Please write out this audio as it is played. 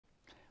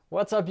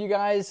What's up, you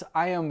guys?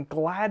 I am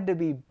glad to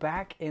be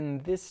back in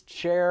this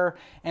chair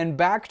and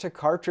back to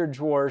Cartridge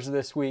Wars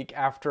this week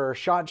after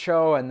SHOT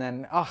Show, and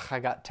then I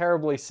got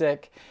terribly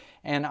sick,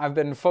 and I've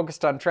been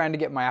focused on trying to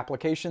get my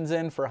applications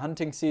in for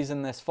hunting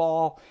season this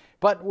fall,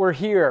 but we're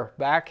here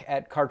back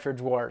at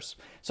Cartridge Wars.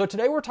 So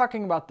today we're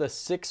talking about the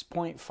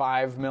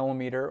 6.5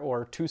 millimeter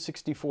or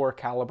 264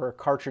 caliber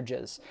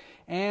cartridges,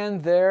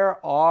 and there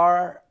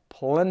are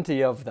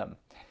plenty of them.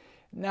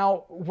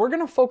 Now, we're going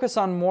to focus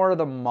on more of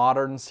the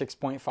modern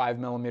 6.5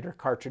 millimeter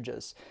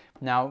cartridges.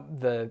 Now,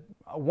 the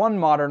one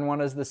modern one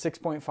is the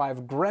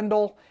 6.5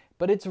 Grendel,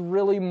 but it's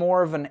really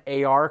more of an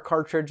AR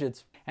cartridge.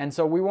 And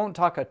so we won't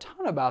talk a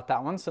ton about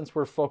that one since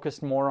we're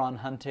focused more on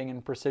hunting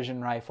and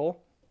precision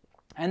rifle.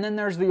 And then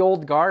there's the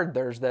old guard.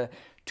 There's the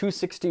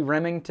 260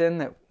 Remington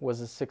that was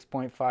a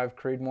 6.5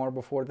 Creedmoor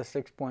before the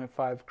 6.5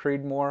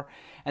 Creedmoor.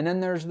 And then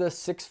there's the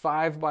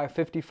 6.5 by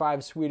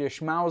 55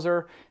 Swedish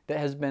Mauser that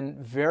has been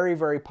very,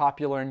 very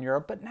popular in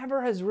Europe, but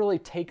never has really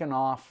taken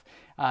off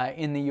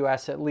in the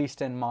US, at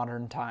least in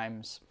modern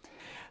times.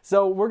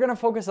 So we're going to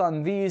focus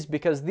on these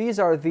because these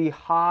are the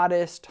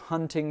hottest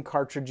hunting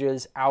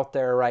cartridges out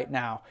there right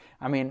now.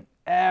 I mean,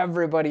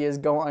 everybody is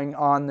going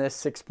on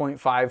this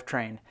 6.5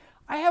 train.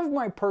 I have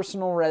my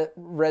personal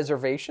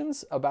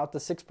reservations about the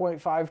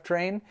 6.5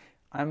 train.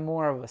 I'm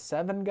more of a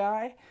 7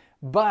 guy,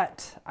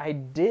 but I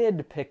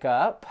did pick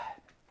up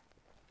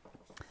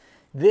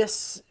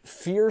this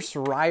fierce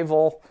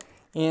rival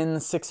in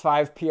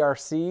 6.5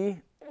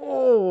 PRC.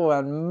 Oh,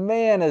 and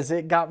man, has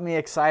it got me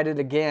excited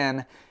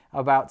again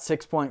about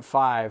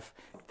 6.5.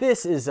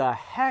 This is a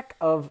heck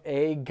of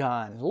a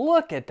gun.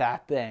 Look at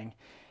that thing.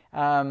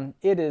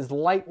 It is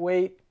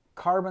lightweight,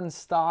 carbon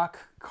stock,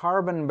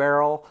 carbon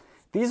barrel.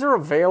 These are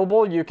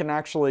available. You can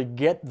actually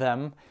get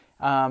them.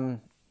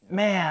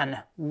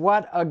 Man,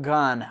 what a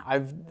gun.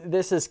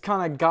 This has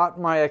kind of got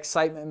my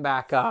excitement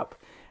back up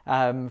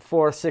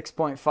for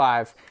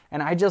 6.5.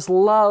 And I just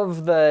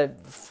love the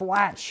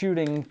flat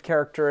shooting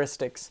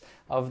characteristics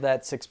of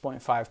that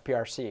 6.5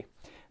 PRC.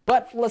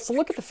 But let's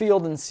look at the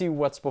field and see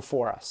what's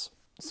before us.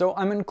 So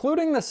I'm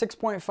including the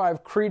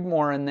 6.5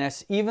 Creedmoor in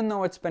this, even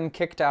though it's been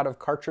kicked out of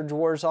Cartridge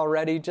Wars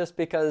already, just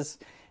because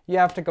you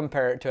have to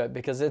compare it to it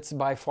because it's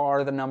by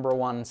far the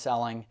 #1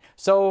 selling.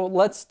 So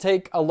let's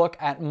take a look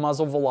at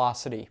muzzle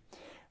velocity.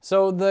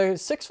 So the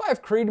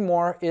 6.5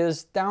 Creedmoor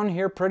is down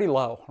here pretty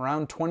low,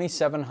 around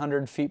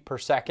 2,700 feet per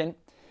second.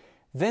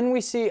 Then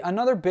we see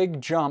another big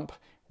jump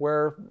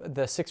where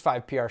the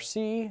 6.5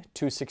 PRC,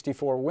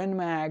 264 Win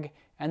Mag,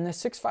 and the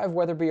 6.5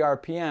 Weatherby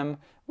RPM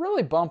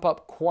really bump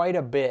up quite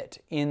a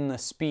bit in the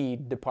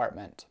speed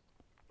department.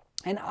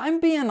 And I'm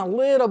being a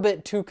little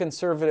bit too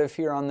conservative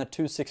here on the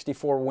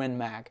 264 Win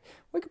Mag.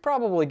 We could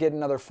probably get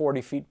another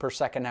 40 feet per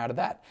second out of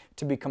that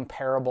to be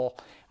comparable.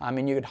 I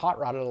mean, you could hot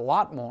rod it a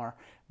lot more,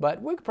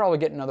 but we could probably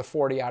get another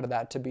 40 out of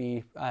that to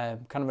be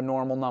kind of a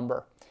normal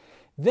number.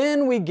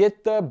 Then we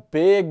get the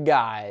big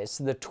guys,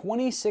 the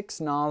 26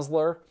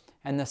 Nosler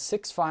and the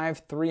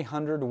 6.5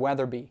 300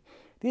 Weatherby.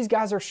 These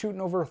guys are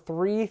shooting over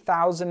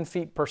 3,000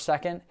 feet per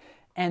second,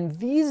 and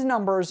these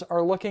numbers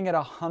are looking at a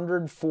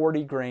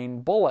 140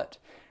 grain bullet.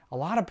 A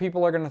lot of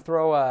people are going to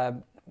throw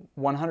a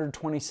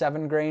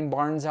 127 grain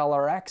Barnes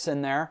LRX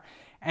in there,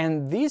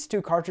 and these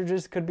two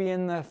cartridges could be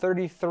in the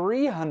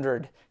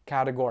 3,300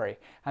 category.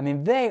 I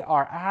mean, they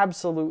are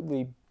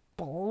absolutely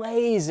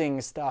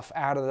blazing stuff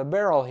out of the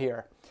barrel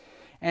here.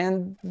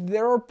 And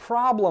there are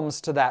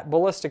problems to that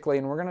ballistically,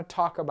 and we're going to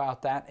talk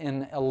about that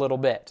in a little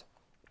bit.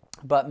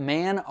 But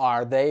man,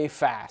 are they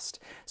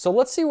fast. So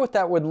let's see what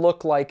that would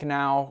look like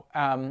now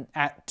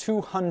at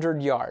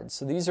 200 yards.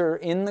 So these are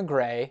in the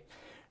gray.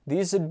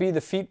 These would be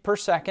the feet per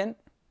second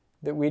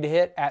that we'd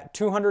hit at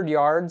 200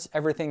 yards.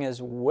 Everything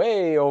is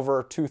way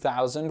over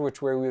 2,000,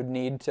 which we would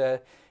need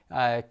to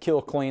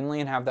kill cleanly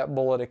and have that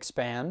bullet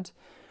expand.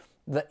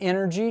 The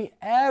energy,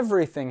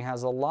 everything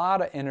has a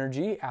lot of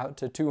energy out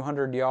to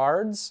 200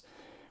 yards.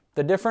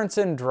 The difference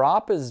in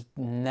drop is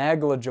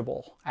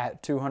negligible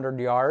at 200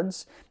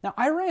 yards. Now,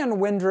 I ran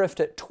wind drift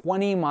at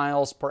 20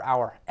 miles per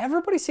hour.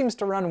 Everybody seems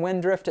to run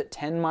wind drift at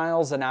 10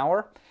 miles an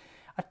hour.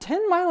 A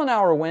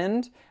 10-mile-an-hour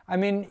wind, I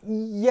mean,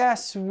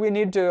 yes, we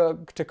need to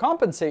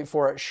compensate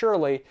for it,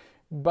 surely,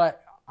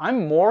 but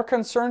I'm more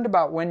concerned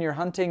about when you're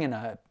hunting in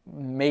a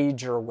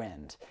major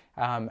wind.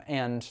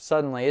 And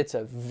suddenly it's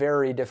a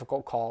very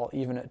difficult call,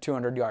 even at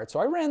 200 yards. So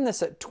I ran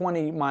this at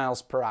 20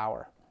 miles per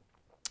hour.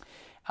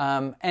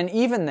 And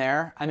even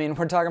there, I mean,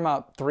 we're talking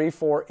about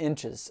 3-4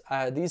 inches.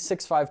 These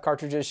 6.5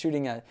 cartridges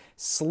shooting a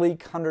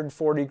sleek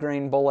 140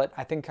 grain bullet.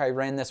 I think I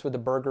ran this with a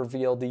Berger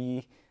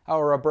VLD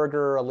or a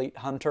Berger Elite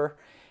Hunter.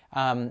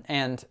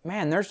 And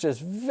man, there's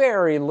just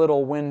very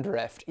little wind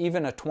drift,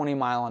 even a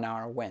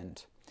 20-mile-an-hour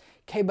wind.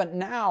 Okay, but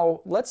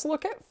now let's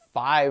look at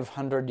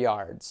 500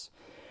 yards.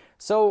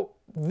 So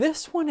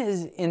this one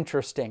is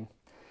interesting.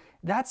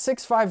 That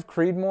 6.5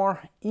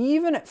 Creedmoor,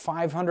 even at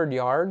 500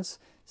 yards,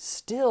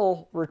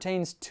 still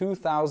retains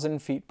 2,000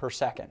 feet per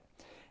second.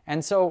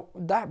 And so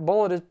that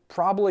bullet is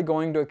probably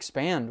going to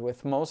expand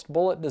with most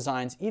bullet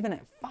designs, even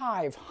at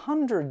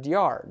 500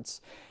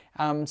 yards.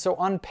 So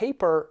on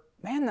paper,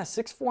 man, the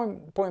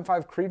 6.5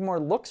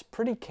 Creedmoor looks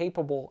pretty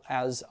capable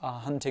as a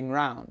hunting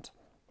round.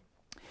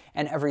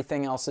 And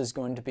everything else is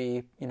going to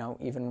be, you know,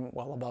 even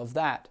well above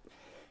that.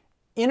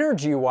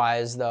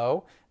 Energy-wise,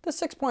 though, the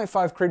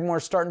 6.5 Creedmoor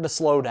is starting to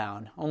slow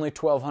down. Only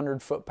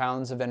 1,200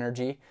 foot-pounds of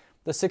energy.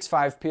 The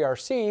 6.5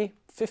 PRC,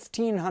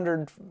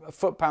 1,500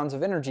 foot-pounds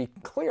of energy,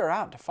 clear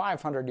out to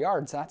 500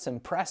 yards. That's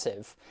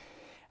impressive.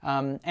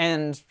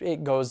 And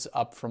it goes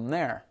up from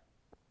there.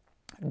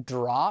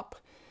 Drop.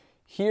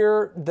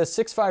 Here, the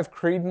 6.5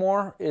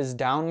 Creedmoor is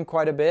down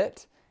quite a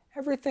bit.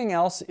 Everything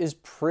else is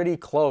pretty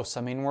close.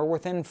 I mean, we're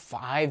within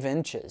 5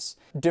 inches.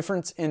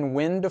 Difference in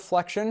wind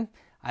deflection.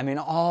 I mean,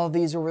 all of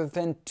these are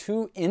within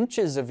 2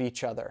 inches of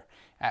each other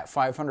at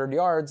 500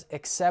 yards,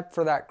 except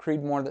for that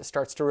Creedmoor that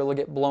starts to really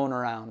get blown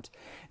around.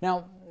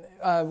 Now,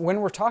 when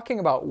we're talking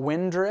about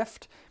wind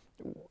drift,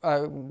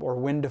 or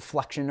wind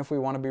deflection, if we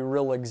want to be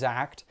real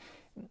exact,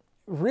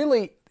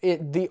 really,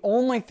 the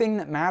only thing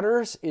that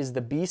matters is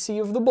the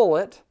BC of the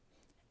bullet,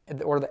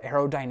 or the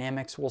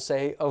aerodynamics, we'll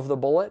say, of the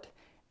bullet,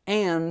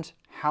 and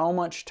how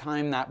much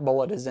time that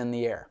bullet is in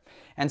the air.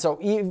 And so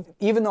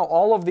even though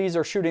all of these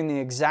are shooting the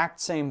exact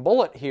same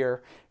bullet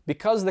here,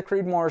 because the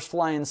Creedmoor is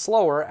flying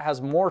slower, it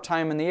has more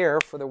time in the air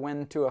for the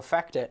wind to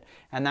affect it,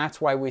 and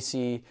that's why we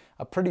see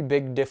a pretty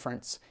big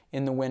difference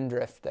in the wind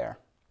drift there.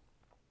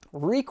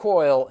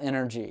 Recoil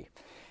energy.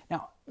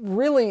 Now,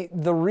 really,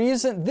 the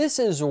reason, this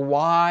is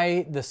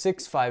why the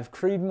 6.5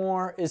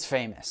 Creedmoor is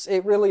famous.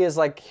 It really is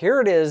like, here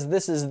it is,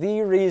 this is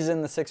the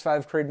reason the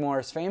 6.5 Creedmoor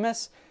is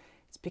famous.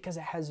 It's because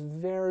it has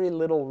very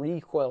little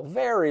recoil,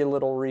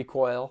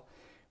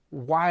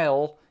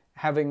 while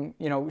having,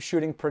 you know,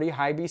 shooting pretty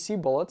high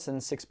BC bullets in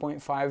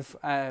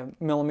 6.5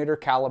 millimeter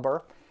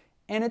caliber,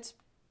 and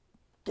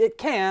it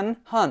can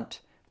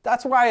hunt.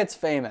 That's why it's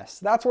famous.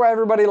 That's why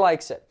everybody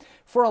likes it.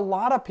 For a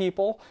lot of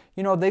people,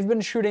 you know, they've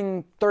been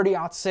shooting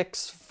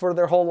 30-06 for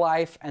their whole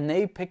life, and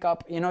they pick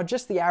up, you know,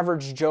 just the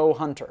average Joe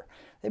hunter.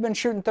 They've been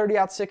shooting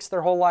 30-06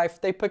 their whole life.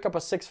 They pick up a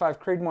 6.5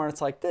 Creedmoor, and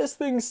it's like, this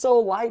thing's so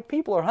light.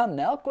 People are hunting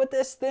elk with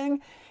this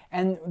thing.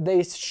 And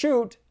they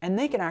shoot, and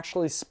they can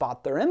actually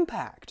spot their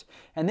impact.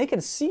 And they can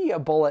see a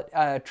bullet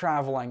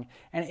traveling.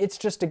 And it's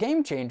just a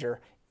game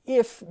changer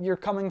if you're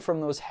coming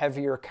from those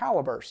heavier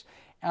calibers.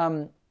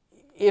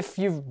 If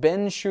you've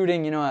been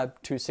shooting, you know, a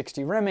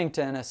 260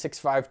 Remington, a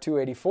 6.5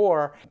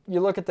 284, you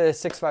look at the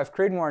 6.5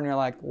 Creedmoor and you're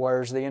like,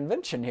 where's the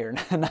invention here?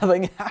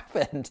 Nothing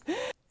happened.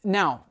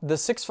 Now, the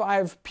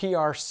 6.5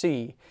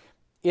 PRC,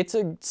 it's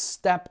a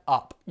step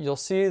up. You'll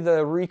see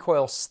the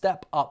recoil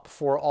step up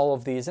for all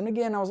of these. And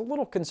again, I was a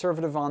little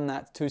conservative on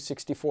that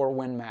 264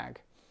 Win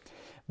Mag.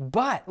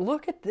 But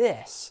look at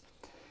this.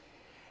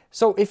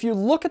 So if you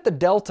look at the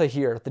delta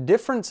here, the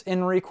difference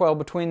in recoil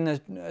between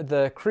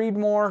the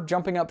Creedmoor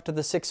jumping up to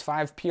the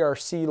 6.5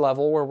 PRC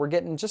level, where we're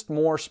getting just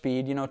more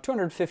speed, you know,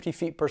 250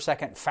 feet per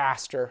second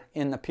faster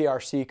in the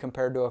PRC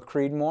compared to a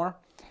Creedmoor.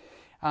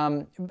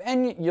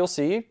 And you'll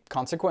see,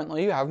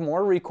 consequently, you have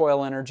more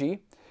recoil energy.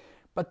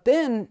 But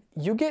then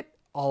you get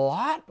a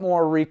lot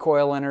more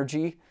recoil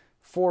energy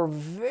for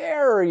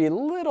very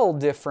little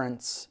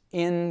difference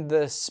in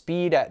the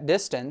speed at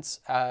distance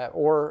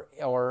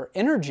or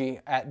energy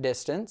at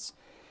distance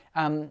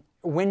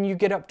when you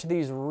get up to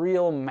these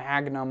real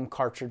Magnum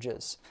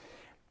cartridges.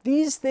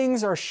 These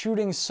things are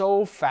shooting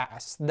so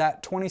fast,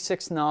 that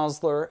 26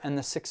 Nosler and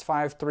the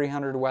 6.5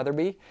 300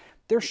 Weatherby,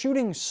 they're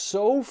shooting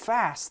so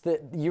fast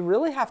that you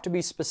really have to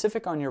be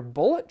specific on your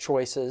bullet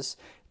choices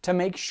to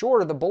make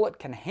sure the bullet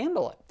can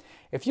handle it.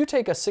 If you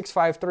take a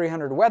 6.5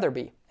 300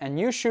 Weatherby and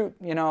you shoot,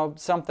 you know,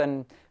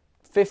 something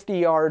 50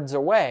 yards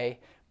away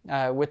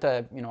with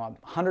a, you know, a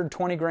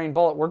 120 grain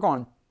bullet, we're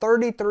going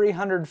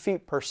 3,300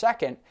 feet per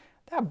second,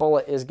 that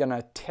bullet is going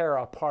to tear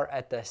apart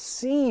at the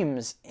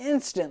seams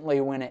instantly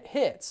when it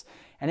hits.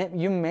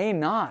 And you may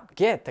not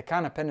get the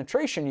kind of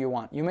penetration you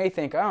want. You may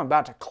think, oh, I'm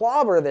about to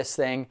clobber this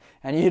thing,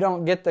 and you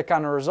don't get the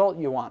kind of result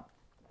you want.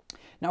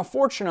 Now,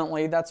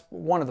 fortunately, that's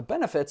one of the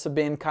benefits of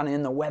being kind of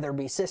in the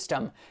Weatherby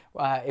system.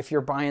 If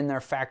you're buying their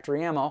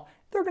factory ammo,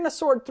 they're going to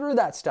sort through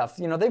that stuff.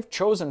 You know, they've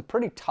chosen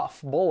pretty tough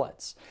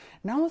bullets.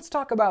 Now let's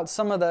talk about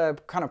some of the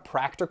kind of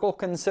practical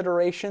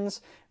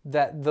considerations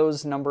that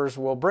those numbers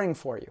will bring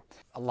for you.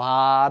 A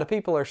lot of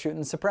people are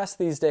shooting suppressed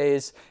these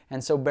days,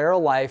 and so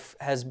barrel life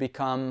has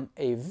become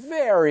a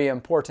very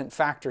important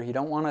factor. You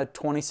don't want a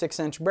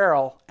 26-inch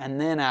barrel and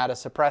then add a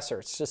suppressor.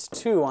 It's just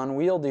too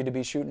unwieldy to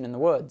be shooting in the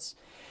woods.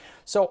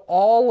 So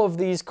all of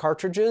these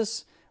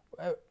cartridges,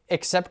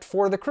 except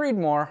for the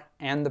Creedmoor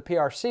and the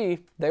PRC,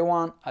 they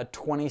want a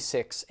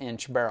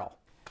 26-inch barrel.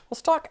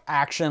 Let's talk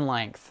action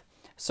length.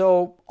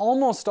 So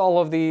almost all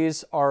of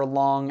these are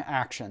long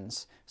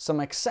actions. Some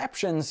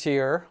exceptions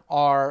here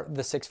are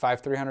the 6.5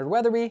 300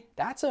 Weatherby.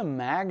 That's a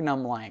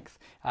Magnum length.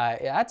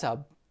 That's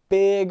a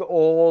big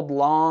old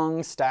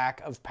long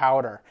stack of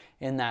powder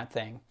in that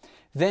thing.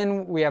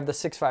 Then we have the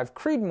 6.5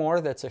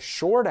 Creedmoor, that's a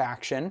short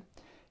action.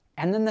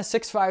 And then the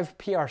 6.5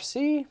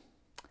 PRC,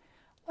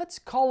 let's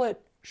call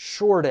it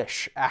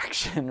shortish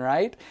action,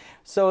 right?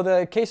 So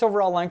the case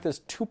overall length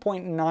is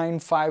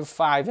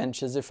 2.955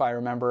 inches, if I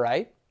remember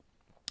right.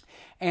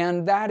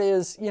 And that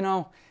is, you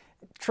know,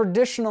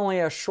 traditionally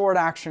a short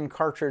action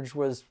cartridge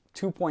was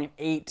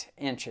 2.8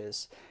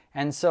 inches.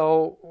 And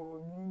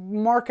so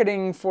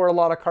marketing for a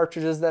lot of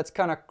cartridges, that's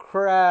kind of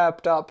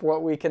crept up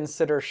what we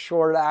consider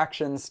short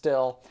action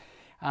still.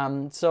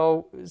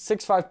 So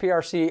 6.5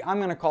 PRC, I'm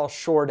going to call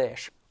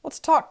shortish. Let's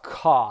talk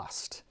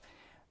cost.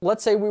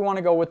 Let's say we want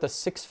to go with the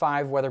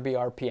 6.5 Weatherby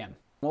RPM.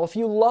 Well, if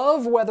you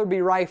love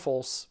Weatherby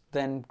rifles,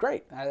 then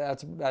great.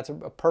 That's a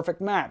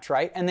perfect match,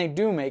 right? And they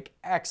do make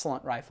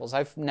excellent rifles.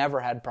 I've never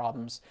had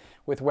problems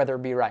with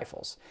Weatherby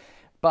rifles.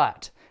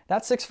 But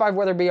that 6.5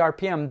 Weatherby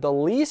RPM, the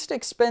least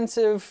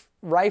expensive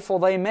rifle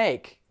they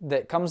make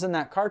that comes in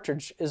that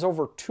cartridge is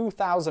over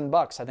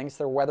 $2,000. I think it's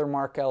their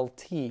Weathermark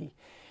LT.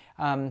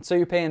 So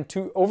you're paying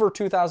over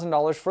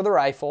 $2,000 for the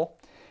rifle.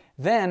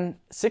 Then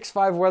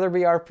 6.5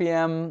 Weatherby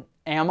RPM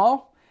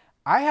ammo,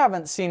 I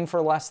haven't seen for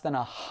less than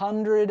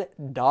 $100.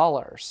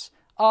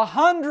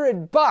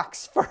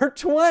 $100 for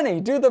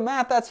 20. Do the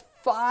math, that's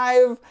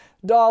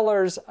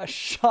 $5 a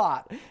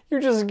shot.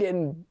 You're just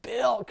getting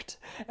bilked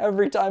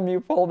every time you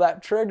pull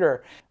that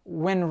trigger.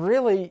 When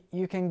really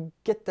you can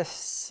get the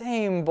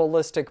same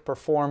ballistic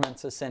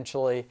performance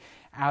essentially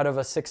out of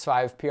a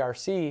 6.5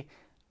 PRC.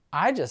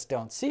 I just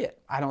don't see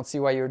it. I don't see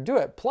why you would do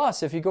it.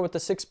 Plus, if you go with the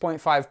 6.5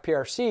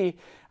 PRC,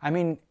 I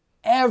mean,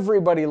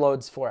 everybody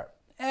loads for it.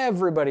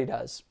 Everybody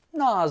does.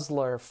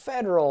 Nosler,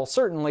 Federal,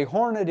 certainly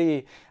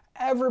Hornady,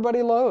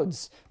 everybody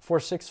loads for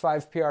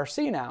 6.5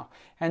 PRC now.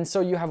 And so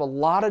you have a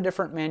lot of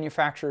different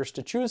manufacturers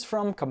to choose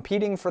from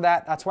competing for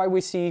that. That's why we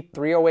see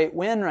 308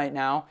 Win right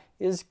now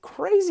is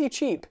crazy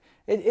cheap.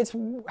 It's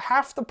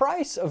half the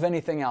price of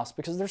anything else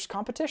because there's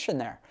competition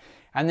there.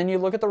 And then you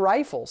look at the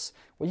rifles.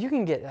 Well, you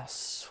can get a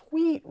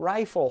sweet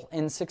rifle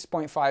in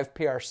 6.5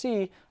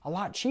 PRC a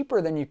lot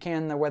cheaper than you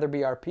can the Weatherby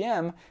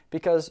RPM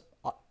because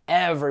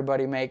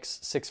everybody makes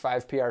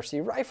 6.5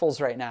 PRC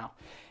rifles right now.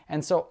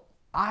 And so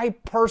I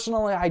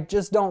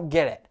just don't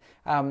get it.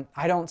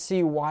 I don't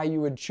see why you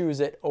would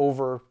choose it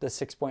over the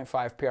 6.5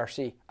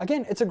 PRC.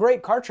 Again, it's a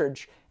great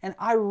cartridge, and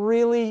I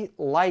really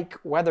like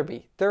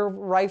Weatherby. Their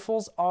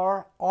rifles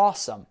are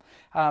awesome.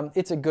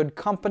 It's a good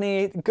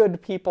company,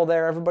 good people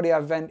there. Everybody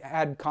I've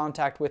had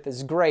contact with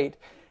is great.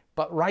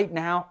 But right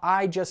now,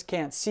 I just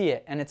can't see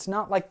it. And it's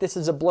not like this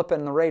is a blip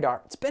in the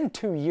radar. It's been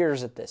 2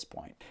 years at this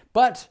point.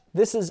 But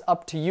this is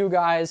up to you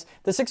guys.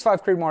 The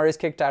 6.5 Creedmoor is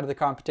kicked out of the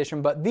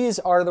competition, but these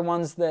are the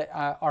ones that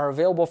are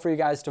available for you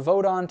guys to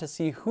vote on to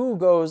see who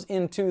goes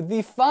into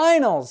the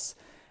finals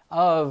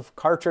of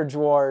Cartridge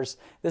Wars.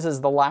 This is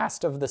the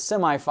last of the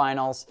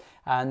semifinals,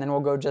 and then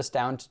we'll go just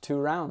down to 2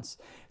 rounds.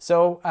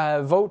 So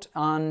vote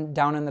on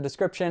down in the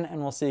description,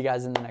 and we'll see you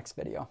guys in the next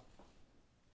video.